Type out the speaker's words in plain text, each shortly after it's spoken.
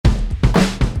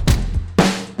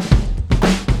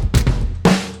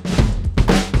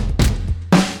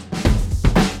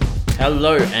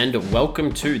Hello and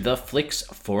welcome to the Flix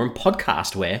Forum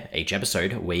podcast, where each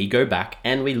episode we go back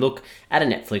and we look at a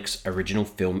Netflix original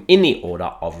film in the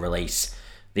order of release.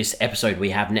 This episode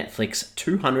we have Netflix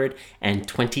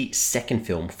 222nd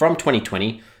film from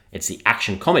 2020. It's the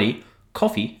action comedy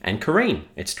Coffee and Kareem.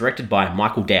 It's directed by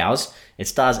Michael Dowse. It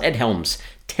stars Ed Helms,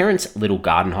 Terence Little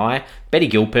Gardenhigh, Betty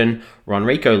Gilpin,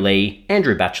 Ronrico Lee,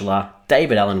 Andrew Batchelor,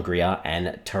 David Alan Grier,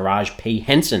 and Taraji P.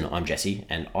 Henson. I'm Jesse,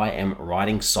 and I am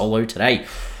riding solo today.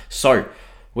 So,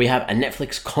 we have a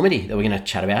Netflix comedy that we're going to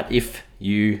chat about. If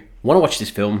you want to watch this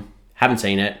film, haven't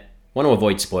seen it, want to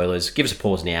avoid spoilers, give us a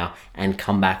pause now and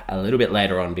come back a little bit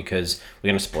later on because we're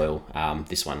going to spoil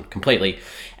this one completely.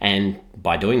 And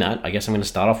by doing that, I guess I'm going to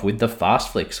start off with the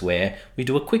Fast Flicks, where we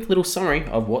do a quick little summary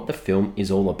of what the film is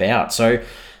all about. So,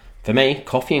 for me,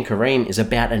 Coffee and Kareem is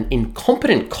about an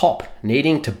incompetent cop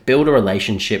needing to build a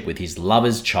relationship with his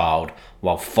lover's child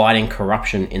while fighting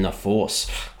corruption in the force.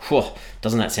 Whew,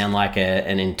 doesn't that sound like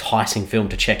an enticing film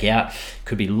to check out?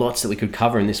 Could be lots that we could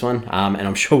cover in this one, and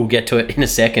I'm sure we'll get to it in a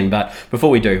second. But before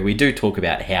we do talk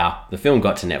about how the film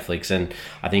got to Netflix, and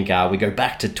I think we go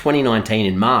back to 2019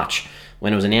 in March,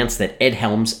 when it was announced that Ed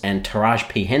Helms and Taraji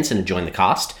P. Henson had joined the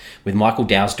cast, with Michael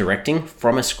Dowse directing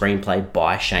from a screenplay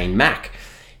by Shane Mack.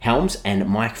 Helms and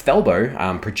Mike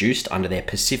Felbo produced under their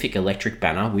Pacific Electric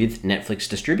banner, with Netflix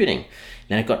distributing.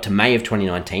 Then it got to May of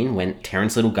 2019 when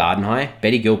Terence Little Gardenhigh,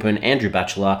 Betty Gilpin, Andrew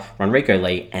Batchelor, Ronrico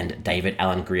Lee, and David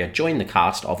Alan Grier joined the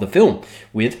cast of the film,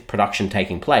 with production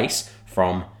taking place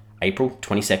from April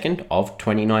 22nd of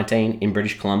 2019 in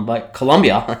British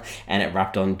Columbia, and it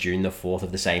wrapped on June the 4th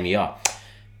of the same year.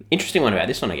 Interesting one about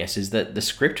this one, I guess, is that the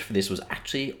script for this was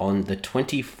actually on the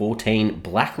 2014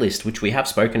 Blacklist, which we have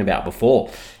spoken about before,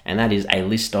 and that is a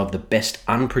list of the best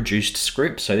unproduced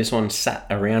scripts. So this one sat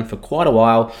around for quite a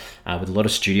while, with a lot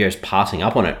of studios passing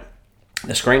up on it.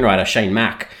 The screenwriter, Shane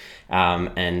Mack,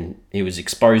 and he was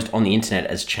exposed on the internet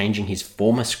as changing his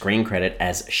former screen credit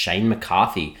as Shane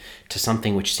McCarthy to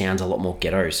something which sounds a lot more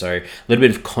ghetto. So a little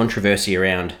bit of controversy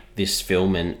around this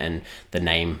film and the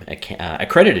name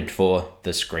accredited for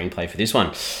the screenplay for this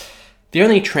one. The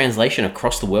only translation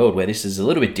across the world where this is a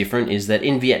little bit different is that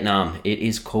in Vietnam it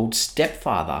is called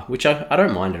Stepfather, which I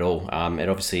don't mind at all. It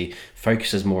obviously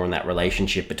focuses more on that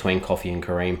relationship between Coffee and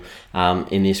Kareem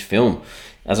in this film.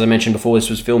 As I mentioned before, this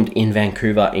was filmed in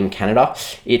Vancouver in Canada.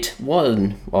 It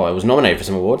was nominated for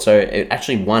some awards, so it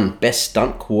actually won Best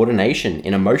Stunt Coordination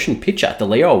in a Motion Picture at the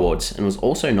Leo Awards, and was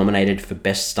also nominated for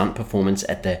Best Stunt Performance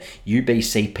at the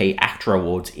UBCP ACTRA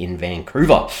Awards in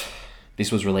Vancouver.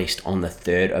 This was released on the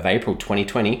 3rd of April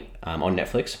 2020 on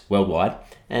Netflix worldwide,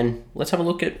 and let's have a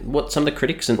look at what some of the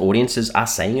critics and audiences are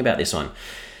saying about this one.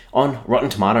 On Rotten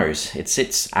Tomatoes, it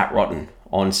sits at Rotten.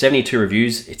 On 72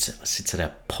 reviews, it sits at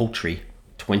a paltry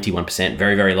 21%,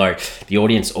 very, very low. The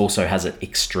audience also has it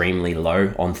extremely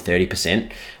low on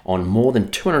 30%. On more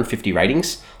than 250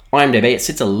 ratings, IMDb, it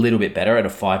sits a little bit better at a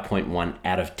 5.1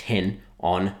 out of 10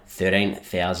 on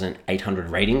 13,800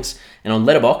 ratings. And on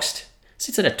Letterboxd,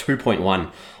 sits at a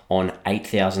 2.1 on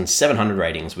 8,700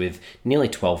 ratings, with nearly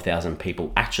 12,000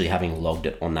 people actually having logged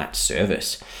it on that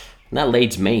service. And that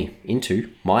leads me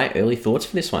into my early thoughts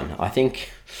for this one. I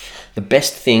think the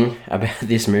best thing about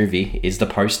this movie is the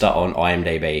poster on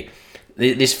IMDb.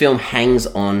 This film hangs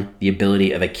on the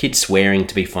ability of a kid swearing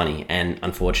to be funny, and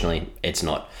unfortunately, it's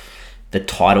not. The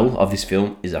title of this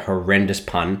film is a horrendous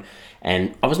pun,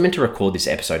 and I was meant to record this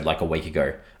episode like a week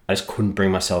ago. I just couldn't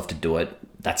bring myself to do it.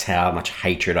 That's how much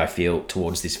hatred I feel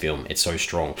towards this film. It's so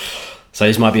strong. So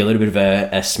this might be a little bit of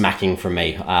a smacking from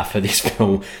me for this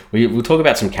film. We'll talk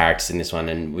about some characters in this one,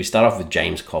 and we start off with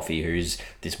James Coffey, who's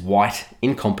this white,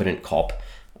 incompetent cop,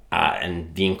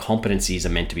 and the incompetencies are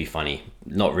meant to be funny.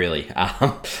 Not really.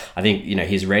 I think,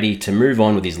 he's ready to move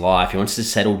on with his life. He wants to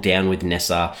settle down with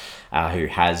Nessa, who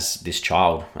has this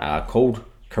child called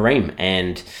Kareem,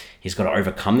 and he's got to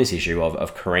overcome this issue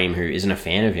of Kareem, who isn't a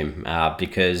fan of him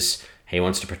because he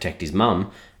wants to protect his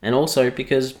mum, and also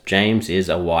because James is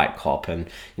a white cop, and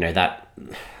that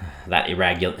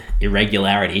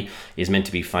irregularity is meant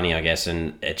to be funny, I guess,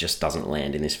 and it just doesn't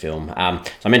land in this film. So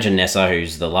I mentioned Nessa,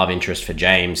 who's the love interest for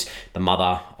James, the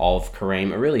mother of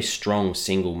Kareem, a really strong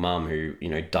single mum who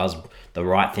does the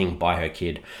right thing by her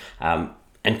kid. And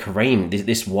Kareem,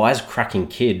 this wisecracking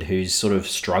kid who's sort of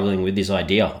struggling with this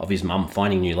idea of his mum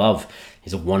finding new love.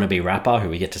 He's a wannabe rapper who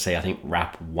we get to see, I think,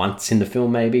 rap once in the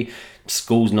film maybe.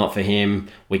 School's not for him.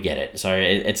 We get it. So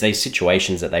it's these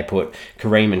situations that they put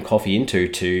Kareem and Coffee into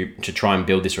to try and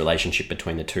build this relationship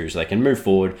between the two so they can move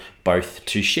forward both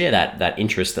to share that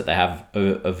interest that they have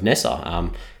of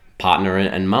Nessa, partner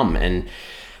and mum. And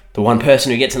The one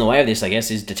person who gets in the way of this, I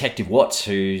guess, is Detective Watts,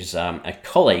 who's a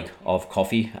colleague of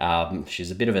Coffee.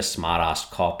 She's a bit of a smart-ass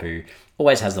cop who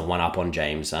always has the one-up on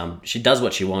James. She does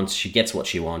what she wants. She gets what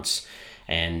she wants.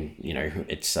 And,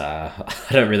 it's... I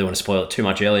don't really want to spoil it too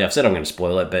much early. I've said I'm going to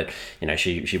spoil it, but,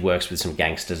 she works with some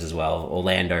gangsters as well.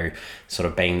 Orlando sort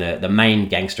of being the main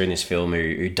gangster in this film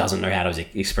who doesn't know how to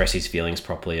express his feelings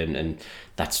properly. And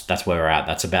that's where we're at.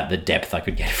 That's about the depth I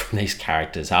could get from these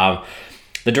characters.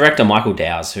 The director, Michael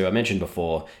Dowes, who I mentioned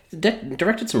before,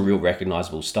 directed some real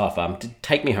recognisable stuff. Did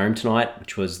Take Me Home Tonight,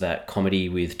 which was that comedy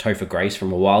with Topher Grace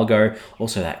from a while ago.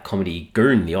 Also that comedy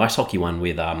Goon, the ice hockey one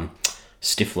with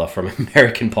Stifler from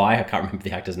American Pie. I can't remember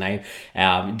the actor's name.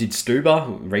 Did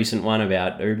Stuber, recent one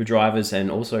about Uber drivers,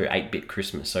 and also 8-Bit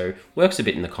Christmas. So works a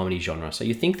bit in the comedy genre. So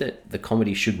you think that the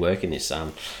comedy should work in this.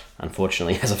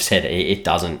 Unfortunately, as I've said, it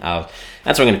doesn't.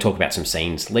 That's why I'm going to talk about some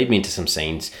scenes. Lead me into some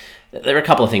scenes. There are a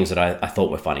couple of things that I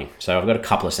thought were funny. So I've got a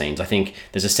couple of scenes. I think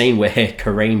there's a scene where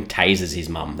Kareem tases his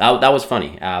mum. That was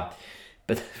funny.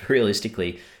 But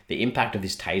realistically, the impact of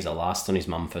this taser lasts on his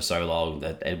mum for so long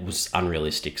that it was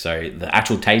unrealistic. So the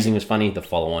actual tasing was funny. The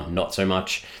follow-on, not so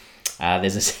much.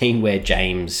 There's a scene where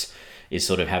James is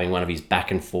sort of having one of his back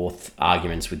and forth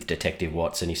arguments with Detective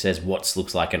Watts, and he says Watts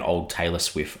looks like an old Taylor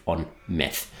Swift on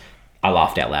meth. I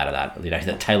laughed out loud at that.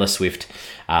 That Taylor Swift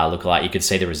lookalike, you could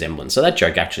see the resemblance. So that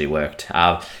joke actually worked.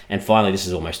 And finally, this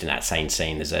is almost in that same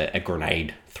scene. There's a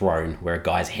grenade thrown where a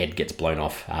guy's head gets blown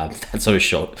off. That sort of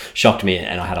shocked me,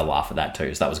 and I had a laugh at that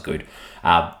too. So that was good.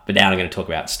 But now I'm going to talk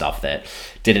about stuff that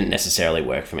didn't necessarily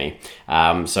work for me.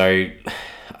 So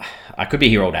I could be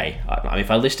here all day. If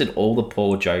I listed all the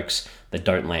poor jokes that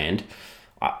don't land,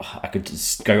 I could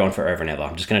just go on forever and ever.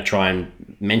 I'm just going to try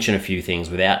and mention a few things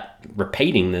without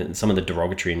repeating some of the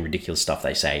derogatory and ridiculous stuff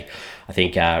they say. I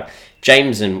think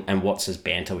James and Watts'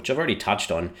 banter, which I've already touched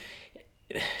on,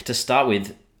 to start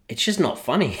with, it's just not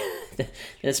funny.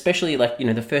 Especially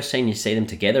the first scene you see them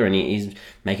together and he's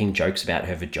making jokes about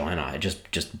her vagina. It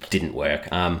just didn't work.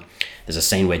 There's a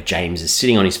scene where James is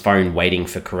sitting on his phone waiting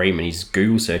for Kareem and he's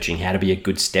Google searching how to be a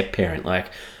good step parent.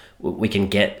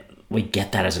 We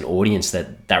get that as an audience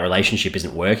that relationship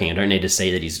isn't working. I don't need to see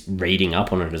that he's reading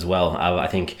up on it as well. I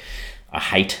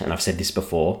hate, and I've said this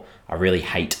before, I really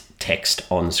hate text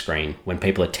on screen. When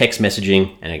people are text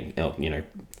messaging and,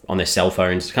 on their cell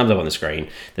phones, it comes up on the screen.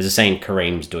 There's a scene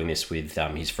Kareem's doing this with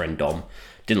his friend Dom.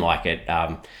 Didn't like it.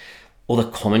 All the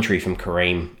commentary from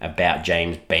Kareem about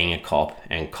James being a cop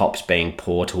and cops being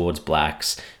poor towards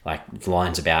blacks, like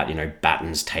lines about,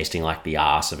 Battens tasting like the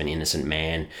ass of an innocent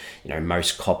man,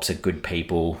 most cops are good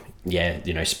people,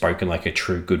 spoken like a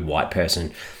true good white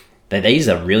person. These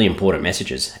are really important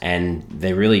messages and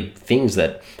they're really things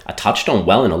that are touched on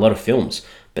well in a lot of films,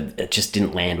 but it just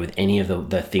didn't land with any of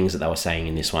the things that they were saying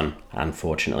in this one,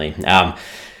 unfortunately.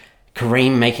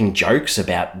 Kareem making jokes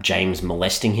about James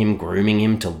molesting him, grooming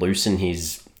him to loosen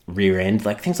his rear end,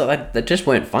 things like that just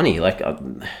weren't funny.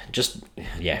 I'm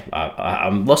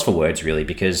lost for words really,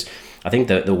 because I think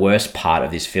the worst part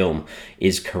of this film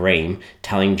is Kareem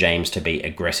telling James to be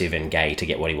aggressive and gay to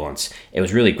get what he wants. It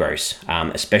was really gross,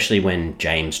 especially when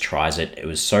James tries it. It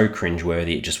was so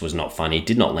cringeworthy, it just was not funny. It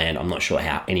did not land. I'm not sure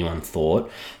how anyone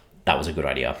thought that was a good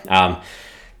idea.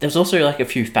 There's also a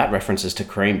few fat references to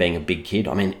Kareem being a big kid.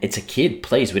 I mean, it's a kid.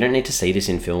 Please, we don't need to see this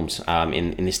in films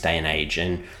in this day and age.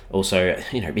 And also,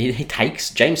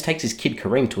 James takes his kid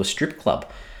Kareem to a strip club,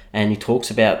 and he talks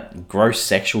about gross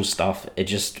sexual stuff. It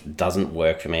just doesn't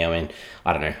work for me. I mean,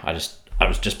 I don't know. I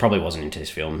just probably wasn't into this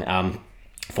film.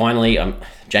 Finally,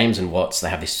 James and Watts,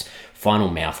 they have this final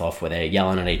mouth off where they're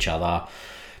yelling at each other.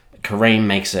 Kareem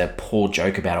makes a poor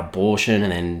joke about abortion,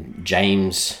 and then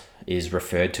James is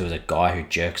referred to as a guy who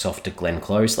jerks off to Glenn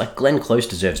Close. Glenn Close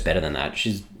deserves better than that.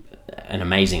 She's an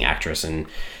amazing actress and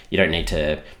you don't need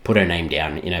to put her name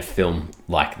down in a film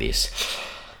like this.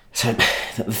 So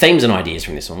the themes and ideas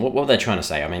from this one, what were they trying to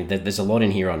say? I mean, there's a lot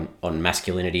in here on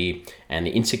masculinity and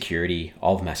the insecurity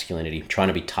of masculinity, trying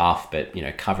to be tough, but,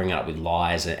 covering it up with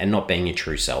lies and not being your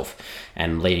true self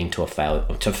and leading to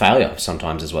failure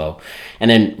sometimes as well. And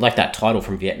then that title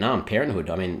from Vietnam, Parenthood.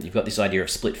 I mean, you've got this idea of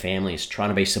split families, trying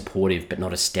to be supportive, but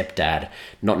not a stepdad,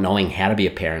 not knowing how to be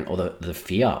a parent, or the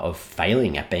fear of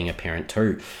failing at being a parent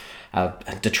too.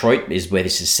 Detroit is where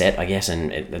this is set, I guess,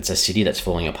 and it's a city that's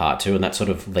falling apart too, and that sort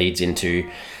of leads into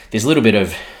this little bit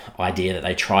of idea that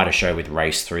they try to show with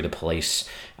race through the police,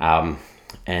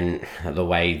 and the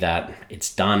way that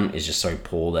it's done is just so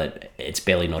poor that it's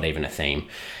barely not even a theme.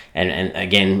 And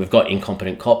again, we've got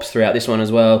incompetent cops throughout this one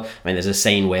as well. I mean, there's a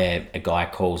scene where a guy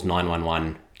calls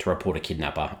 911 to report a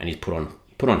kidnapper, and he's put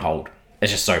on hold.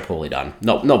 It's just so poorly done.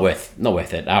 Not worth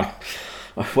it.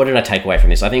 what did I take away from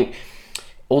this? I think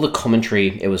all the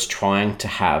commentary it was trying to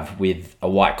have with a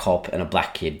white cop and a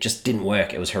black kid just didn't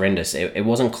work. It was horrendous. It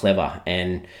wasn't clever.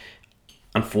 And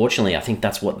unfortunately, I think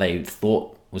that's what they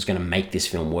thought was going to make this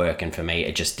film work. And for me,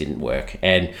 it just didn't work.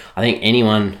 And I think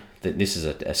anyone, this is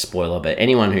a spoiler, but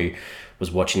anyone who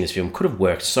was watching this film could have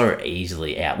worked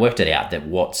it out that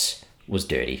Watts was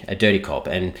a dirty cop.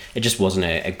 And it just wasn't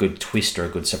a good twist or a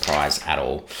good surprise at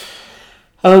all.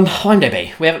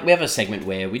 IMDb. We have a segment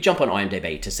where we jump on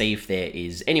IMDb to see if there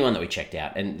is anyone that we checked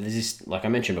out. And there's this, like I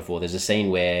mentioned before, there's a scene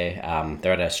where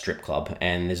they're at a strip club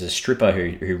and there's a stripper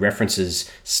who references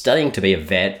studying to be a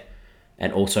vet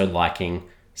and also liking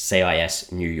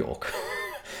CIS New York.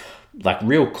 Like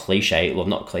real cliche, well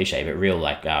not cliche, but real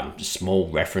like small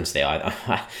reference there.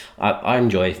 I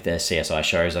enjoy the CSI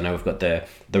shows. I know we've got the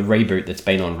reboot that's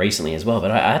been on recently as well,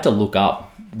 but I had to look up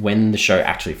when the show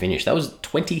actually finished. That was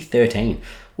 2013.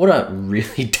 What a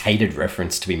really dated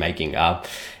reference to be making.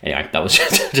 Anyway, that was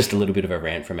just a little bit of a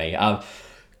rant from me.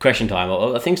 Question time,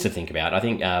 or things to think about. I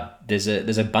think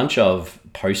there's a bunch of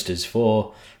posters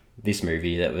for this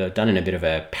movie that were done in a bit of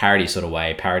a parody sort of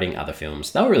way, parodying other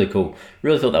films. They were really cool.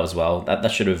 Really thought that was well. That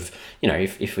should have,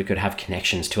 if we could have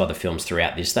connections to other films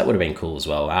throughout this, that would have been cool as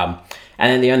well. And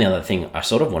then the only other thing I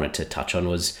sort of wanted to touch on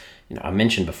was, I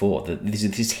mentioned before that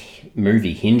this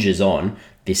movie hinges on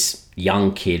this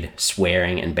young kid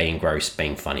swearing and being gross,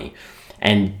 being funny.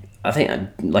 And I think,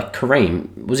 like,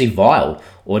 Kareem, was he vile,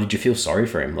 or did you feel sorry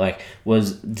for him? Like,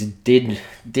 did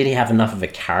he have enough of a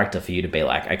character for you to be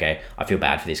like, okay, I feel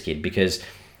bad for this kid? Because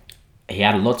he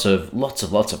had lots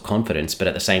of confidence, but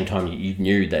at the same time, you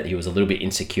knew that he was a little bit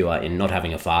insecure in not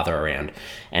having a father around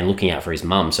and looking out for his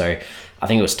mum. So I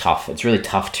think it was tough. It's really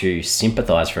tough to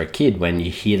sympathize for a kid when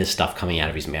you hear the stuff coming out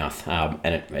of his mouth,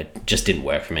 and it just didn't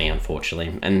work for me,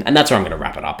 unfortunately. And that's where I'm going to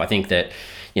wrap it up. I think that,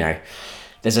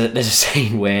 there's a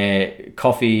scene where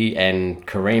Coffee and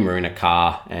Kareem are in a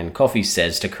car, and Coffee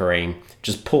says to Kareem,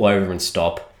 just pull over and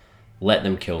stop, let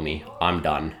them kill me, I'm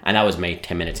done. And that was me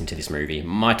 10 minutes into this movie.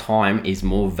 My time is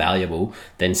more valuable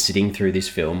than sitting through this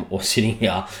film or sitting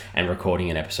here and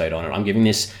recording an episode on it. I'm giving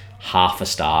this half a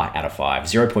star out of 5,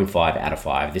 0.5 out of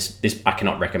 5. This I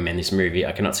cannot recommend this movie.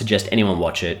 I cannot suggest anyone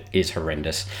watch it. It is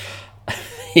horrendous.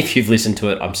 If you've listened to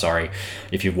it, I'm sorry.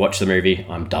 If you've watched the movie,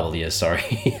 I'm doubly as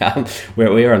sorry.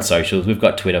 We're on socials. We've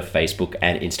got Twitter, Facebook,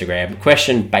 and Instagram.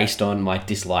 Question based on my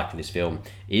dislike for this film.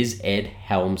 Is Ed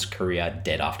Helms' career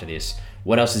dead after this?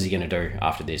 What else is he going to do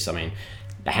after this? I mean,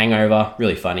 The Hangover,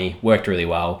 really funny, worked really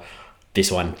well. This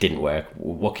one didn't work.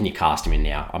 What can you cast him in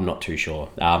now? I'm not too sure.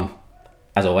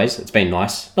 As always, it's been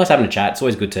nice having a chat. It's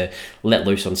always good to let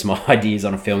loose on some ideas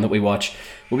on a film that we watch.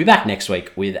 We'll be back next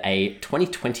week with a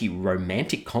 2020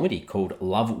 romantic comedy called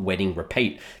Love, Wedding,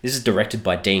 Repeat. This is directed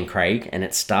by Dean Craig, and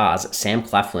it stars Sam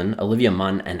Claflin, Olivia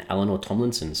Munn, and Eleanor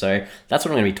Tomlinson. So that's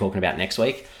what I'm going to be talking about next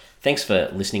week. Thanks for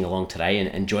listening along today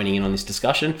and joining in on this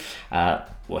discussion.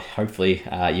 Hopefully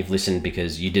you've listened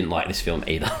because you didn't like this film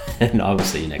either. And I will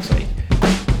see you next week.